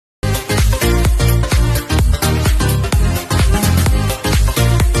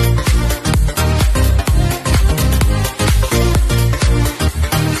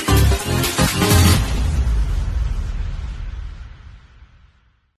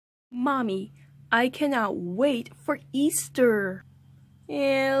Mommy, I cannot wait for Easter.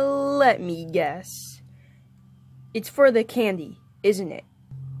 Let me guess. It's for the candy, isn't it?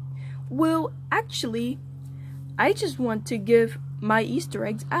 Well, actually, I just want to give my Easter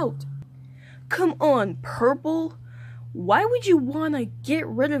eggs out. Come on, Purple. Why would you want to get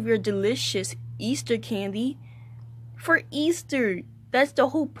rid of your delicious Easter candy? For Easter, that's the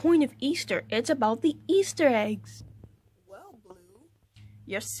whole point of Easter. It's about the Easter eggs. Well, Blue,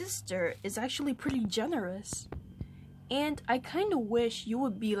 your sister is actually pretty generous. And I kind of wish you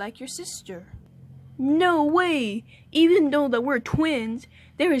would be like your sister. No way! Even though that we're twins,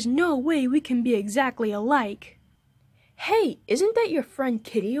 there is no way we can be exactly alike. Hey, isn't that your friend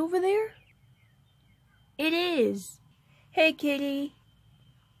Kitty over there? It is. Hey, Kitty.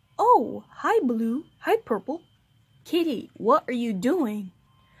 Oh, hi, Blue. Hi, Purple. Kitty, what are you doing?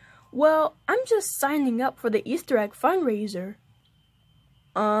 Well, I'm just signing up for the Easter egg fundraiser.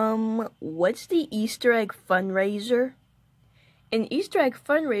 What's the Easter egg fundraiser? An Easter egg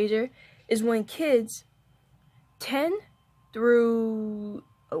fundraiser is when kids 10 through...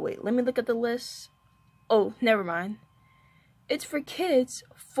 Oh, wait, let me look at the list. Oh, never mind. It's for kids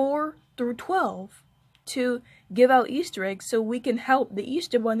 4 through 12 to give out Easter eggs so we can help the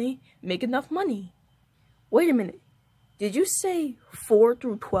Easter Bunny make enough money. Wait a minute. Did you say 4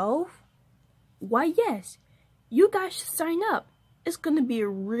 through 12? Why, yes. You guys should sign up. It's gonna be a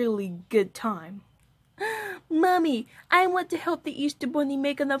really good time. Mommy, I want to help the Easter Bunny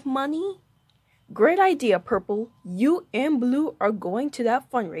make enough money. Great idea, Purple. You and Blue are going to that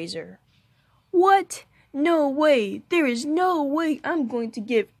fundraiser. What? No way. There is no way I'm going to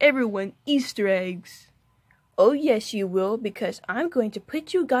give everyone Easter eggs. Oh, yes, you will, because I'm going to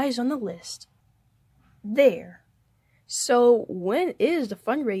put you guys on the list. There. So, when is the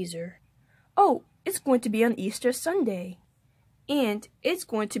fundraiser? Oh, it's going to be on Easter Sunday. And it's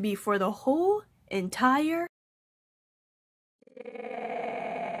going to be for the whole entire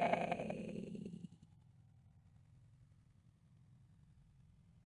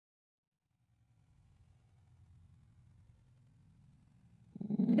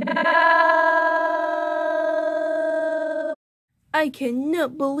I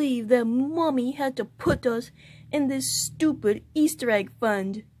cannot believe that Mommy had to put us in this stupid Easter egg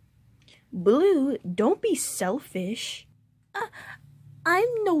fund. Blue, don't be selfish. I'm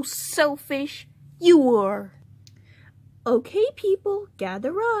no selfish. You are. Okay, people,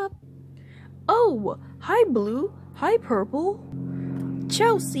 gather up. Oh, hi, Blue. Hi, Purple.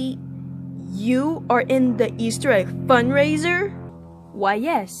 Chelsea, you are in the Easter egg fundraiser? Why,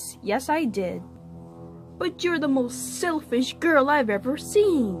 yes. Yes, I did. But you're the most selfish girl I've ever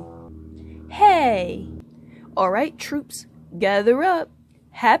seen. Hey! Alright, troops, gather up.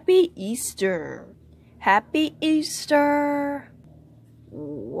 Happy Easter. Happy Easter.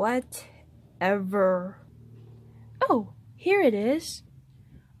 Whatever. Oh, here it is.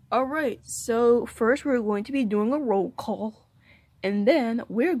 Alright, so first we're going to be doing a roll call. And then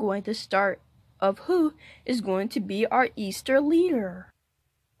we're going to start of who is going to be our Easter leader.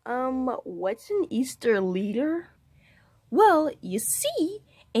 What's an Easter leader? Well, you see,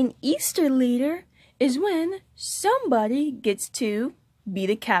 an Easter leader is when somebody gets to be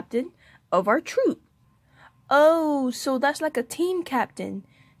the captain of our troop. Oh, so that's like a team captain.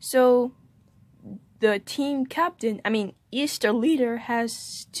 So the team captain, Easter leader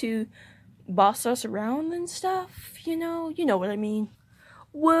has to boss us around and stuff, you know what I mean.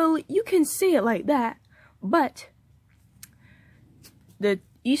 Well, you can say it like that, but the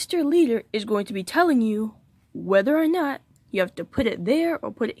Easter leader is going to be telling you whether or not you have to put it there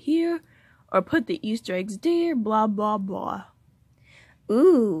or put it here or put the Easter eggs there, blah, blah, blah.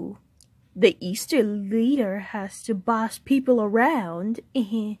 Ooh, the Easter leader has to boss people around.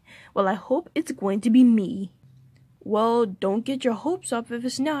 Well, I hope it's going to be me. Well, don't get your hopes up if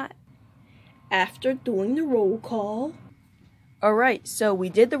it's not. After doing the roll call. Alright, so we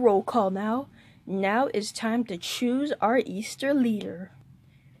did the roll call now. Now it's time to choose our Easter leader.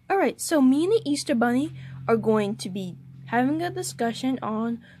 Alright, so me and the Easter Bunny are going to be having a discussion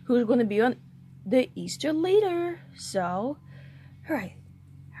on who's going to be on the Easter leader. So, alright.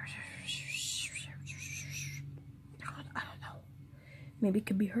 I don't know. Maybe it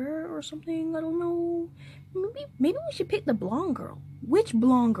could be her or something. I don't know. Maybe we should pick the blonde girl. Which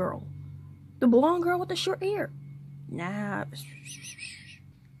blonde girl? The blonde girl with the short hair. Nah.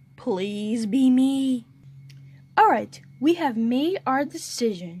 Please be me. Alright, we have made our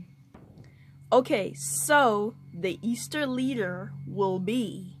decision. Okay, so the Easter leader will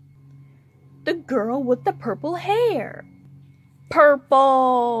be the girl with the purple hair.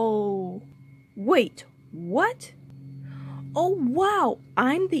 Purple! Wait, what? Oh wow,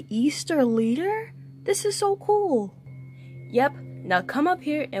 I'm the Easter leader? This is so cool. Yep, now come up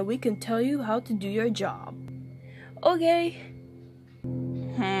here and we can tell you how to do your job. Okay.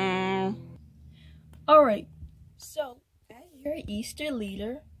 Alright, so as your Easter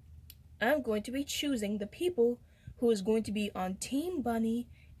leader, I'm going to be choosing the people who is going to be on Team Bunny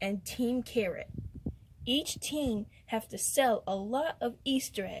and Team Carrot. Each team have to sell a lot of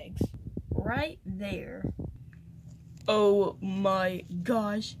Easter eggs. Right there. Oh my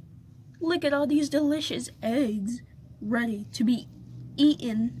gosh. Look at all these delicious eggs ready to be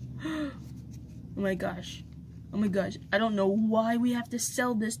eaten. Oh my gosh. Oh my gosh. I don't know why we have to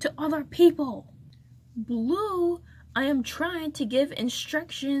sell this to other people. Blue, I am trying to give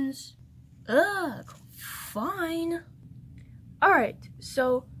instructions. Ugh, fine. Alright,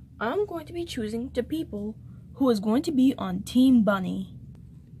 so I'm going to be choosing the people who is going to be on Team Bunny.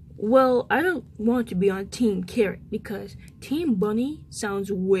 Well, I don't want to be on Team Carrot because Team Bunny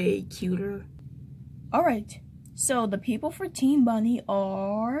sounds way cuter. Alright, so the people for Team Bunny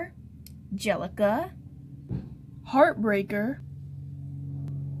are Jellica, Heartbreaker,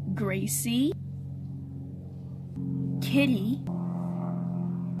 Gracie, Kitty.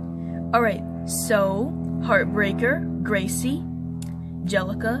 Alright, so Heartbreaker, Gracie,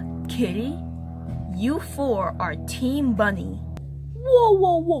 Jellica, Kitty, you four are Team Bunny.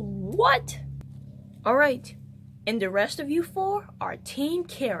 Whoa, what? Alright, and the rest of you four are Team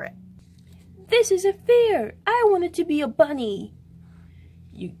Carrot. This isn't fair. I wanted to be a bunny.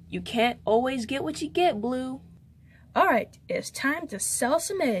 You can't always get what you get, Blue. Alright, it's time to sell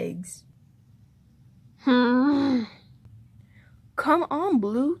some eggs. Come on,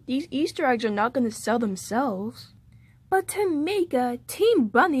 Blue. These Easter eggs are not going to sell themselves. But Tamika, Team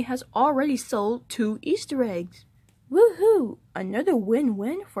Bunny has already sold 2 Easter eggs. Woohoo! Another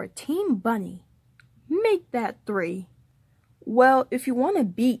win-win for Team Bunny. Make that 3. Well, if you want to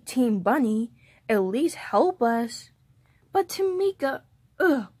beat Team Bunny, at least help us. But Tamika,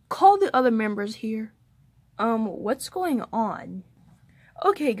 call the other members here. What's going on?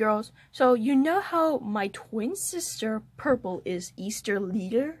 Okay, girls, so you know how my twin sister, Purple, is Easter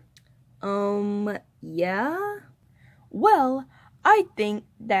leader? Yeah? Well, I think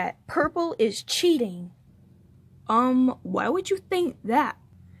that Purple is cheating. Why would you think that?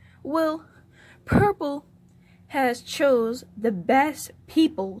 Well, Purple has chose the best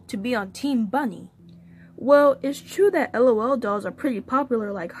people to be on Team Bunny. Well, it's true that LOL dolls are pretty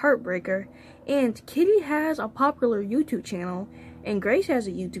popular like Heartbreaker, and Kitty has a popular YouTube channel, and Grace has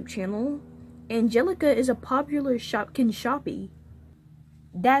a YouTube channel, and Jellica is a popular Shopkin Shoppy.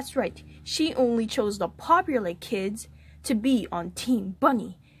 That's right, she only chose the popular kids to be on Team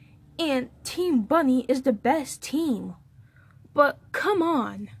Bunny. And Team Bunny is the best team. But come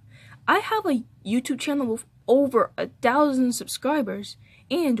on, I have a YouTube channel with over 1,000 subscribers,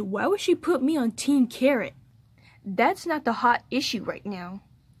 and why would she put me on Team Carrot? That's not the hot issue right now.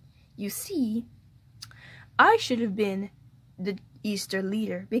 You see, I should have been the Easter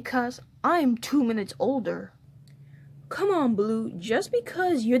leader because I'm 2 minutes older. Come on, Blue, just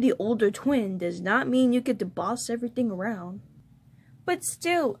because you're the older twin does not mean you get to boss everything around. But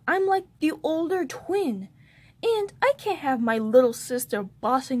still, I'm like the older twin, and I can't have my little sister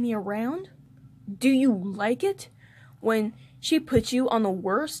bossing me around. Do you like it when she puts you on the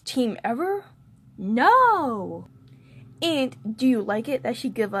worst team ever? No! And do you like it that she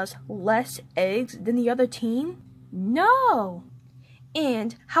gives us less eggs than the other team? No!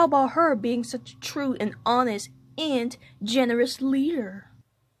 And how about her being such a true and honest and generous leader?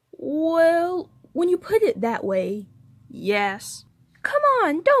 Well, when you put it that way, yes. Come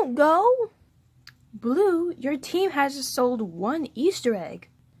on, don't go! Blue, your team has just sold 1 Easter egg.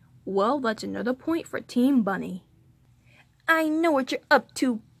 Well, that's another point for Team Bunny. I know what you're up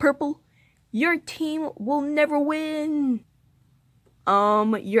to, Purple. Your team will never win.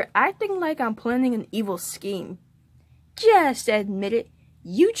 You're acting like I'm planning an evil scheme. Just admit it.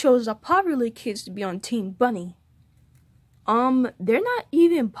 You chose the popular kids to be on Team Bunny. They're not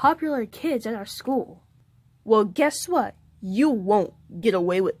even popular kids at our school. Well, guess what? You won't get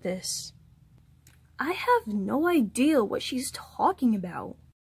away with this. I have no idea what she's talking about.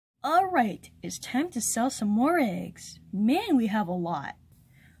 Alright, it's time to sell some more eggs. Man, we have a lot.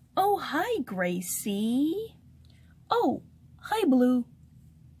 Oh, hi, Gracie. Oh, hi, Blue.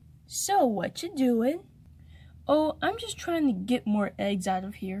 So, what you doing? Oh, I'm just trying to get more eggs out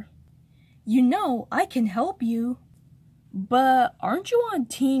of here. You know, I can help you. But aren't you on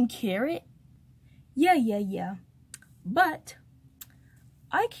Team Carrot? Yeah. But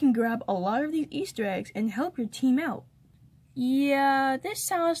I can grab a lot of these Easter eggs and help your team out. Yeah, this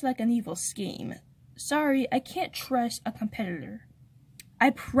sounds like an evil scheme. Sorry, I can't trust a competitor.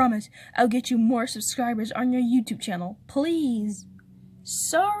 I promise I'll get you more subscribers on your YouTube channel. Please.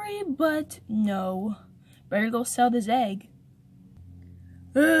 Sorry, but no. Better go sell this egg.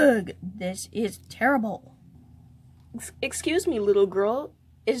 Ugh, this is terrible. Excuse me, little girl.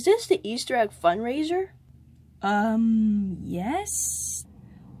 Is this the Easter egg fundraiser? Yes?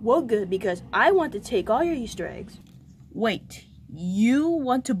 Well, good, because I want to take all your Easter eggs. Wait, you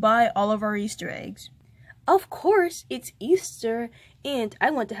want to buy all of our Easter eggs? Of course, it's Easter, and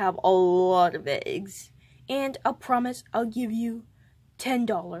I want to have a lot of eggs. And I promise I'll give you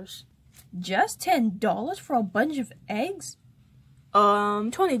 $10. Just $10 for a bunch of eggs?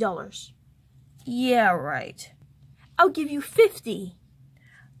 $20. Yeah, right. I'll give you $50.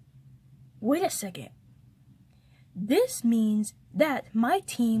 Wait a second. This means that my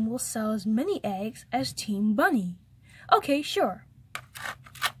team will sell as many eggs as Team Bunny. Okay, sure.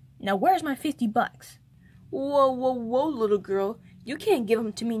 Now where's my $50? Whoa, whoa, whoa, little girl. You can't give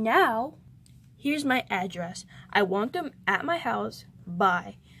them to me now. Here's my address. I want them at my house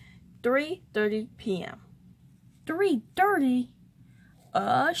by 3:30 p.m. 3:30?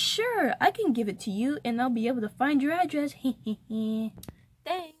 Sure. I can give it to you and I'll be able to find your address.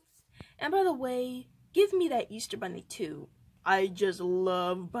 Thanks. And by the way, give me that Easter bunny too. I just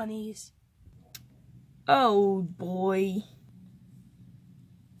love bunnies. Oh boy.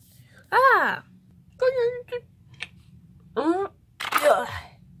 Ah!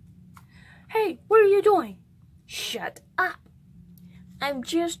 Hey, what are you doing? Shut up. I'm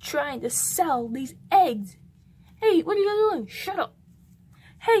just trying to sell these eggs. Hey, what are you doing? Shut up.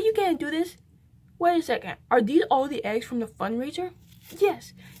 Hey, you can't do this. Wait a second. Are these all the eggs from the fundraiser?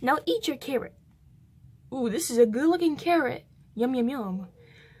 Yes. Now eat your carrot. Ooh, this is a good looking carrot. Yum, yum, yum.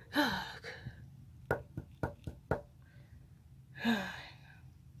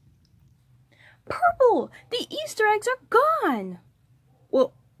 Purple! The Easter eggs are gone!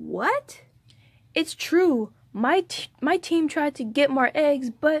 Well, what? It's true. My team tried to get more eggs,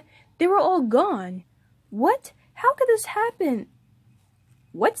 but they were all gone. What? How could this happen?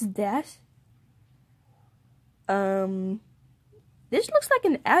 What's that? This looks like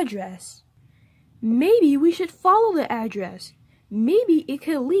an address. Maybe we should follow the address. Maybe it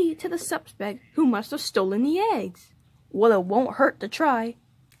could lead to the suspect who must have stolen the eggs. Well, it won't hurt to try.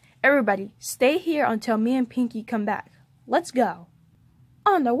 Everybody, stay here until me and Pinky come back. Let's go.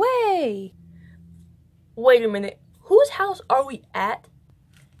 On the way! Wait a minute. Whose house are we at?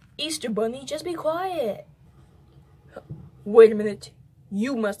 Easter Bunny, just be quiet. Wait a minute.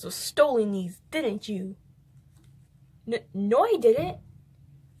 You must have stolen these, didn't you? No, I didn't.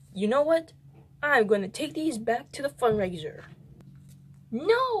 You know what? I'm going to take these back to the fundraiser.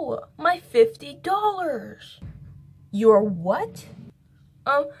 No, my $50. Your what?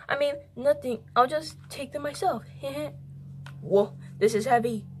 I mean, nothing. I'll just take them myself. Whoa, this is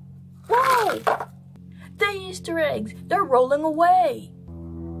heavy. Whoa! The Easter eggs, they're rolling away.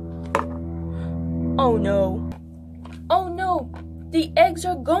 Oh no. Oh no, the eggs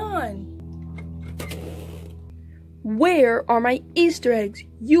are gone. Where are my Easter eggs?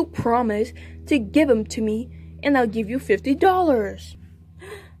 You promised to give them to me and I'll give you $50.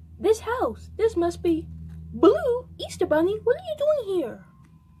 This house, this must be Blue. Easter Bunny, what are you doing here?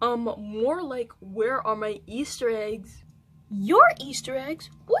 More like, where are my Easter eggs? Your Easter eggs?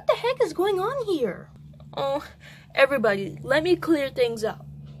 What the heck is going on here? Oh, everybody, let me clear things up.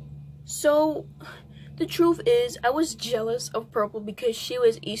 So, the truth is, I was jealous of Purple because she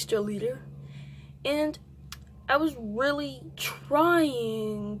was Easter leader. And I was really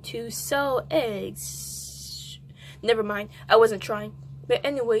trying to sell eggs. Never mind, I wasn't trying. But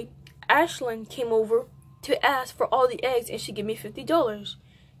anyway, Ashlyn came over to ask for all the eggs and she gave me $50.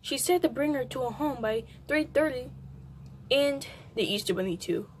 She said to bring her to a home by 3:30 and the Easter Bunny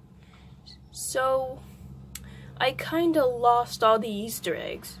too. So, I kinda lost all the Easter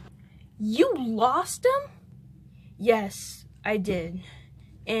eggs. You lost them? Yes, I did.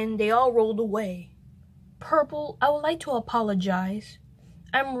 And they all rolled away. Purple, I would like to apologize.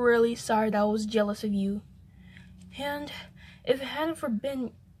 I'm really sorry that I was jealous of you. And if it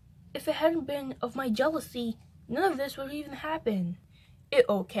hadn't been of my jealousy, none of this would even happen.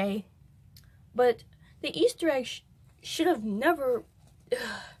 Okay. But the Easter eggs should have never...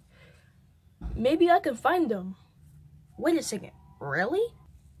 Maybe I can find them. Wait a second. Really?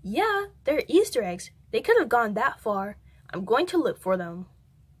 Yeah, they're Easter eggs. They could have gone that far. I'm going to look for them.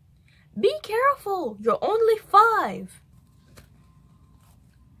 Be careful. You're only 5.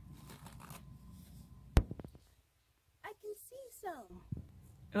 I can see some.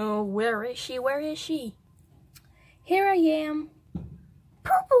 Oh, where is she? Where is she? Here I am.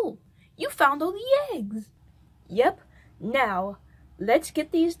 Purple, You found all the eggs. Yep. Now, let's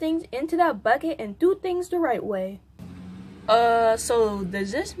get these things into that bucket and do things the right way. So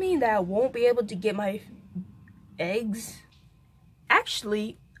does this mean that I won't be able to get my eggs?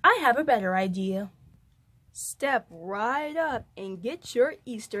 Actually, I have a better idea. Step right up and get your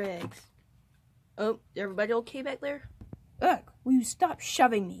Easter eggs. Oh, everybody okay back there? Ugh, will you stop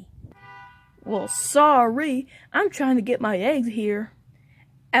shoving me? Well, sorry, I'm trying to get my eggs here.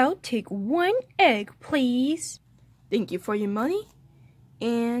 I'll take 1 egg, please. Thank you for your money.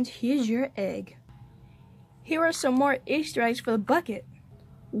 And here's your egg. Here are some more Easter eggs for the bucket.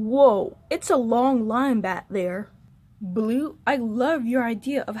 Whoa, it's a long line back there. Blue, I love your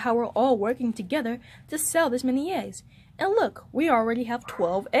idea of how we're all working together to sell this many eggs. And look, we already have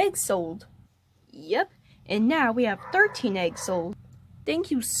 12 eggs sold. Yep, and now we have 13 eggs sold.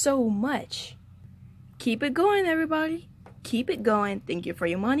 Thank you so much. Keep it going, everybody. Keep it going. Thank you for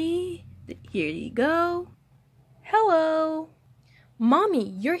your money. Here you go. Hello. Mommy,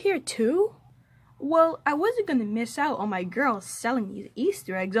 you're here too? Well, I wasn't going to miss out on my girls selling these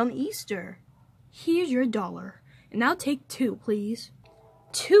Easter eggs on Easter. Here's your $1. And I'll take 2, please.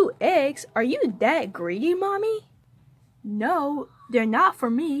 2 eggs? Are you that greedy, Mommy? No, they're not for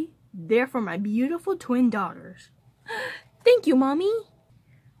me. They're for my beautiful twin daughters. Thank you, Mommy.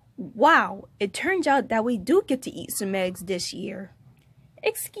 Wow, it turns out that we do get to eat some eggs this year.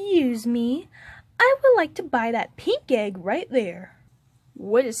 Excuse me, I would like to buy that pink egg right there.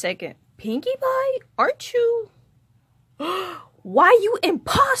 Wait a second, Pinkie Pie? Aren't you? Why, you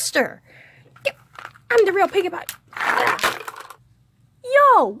imposter! I'm the real Pinkie Pie.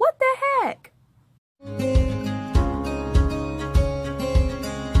 Yo, what the heck?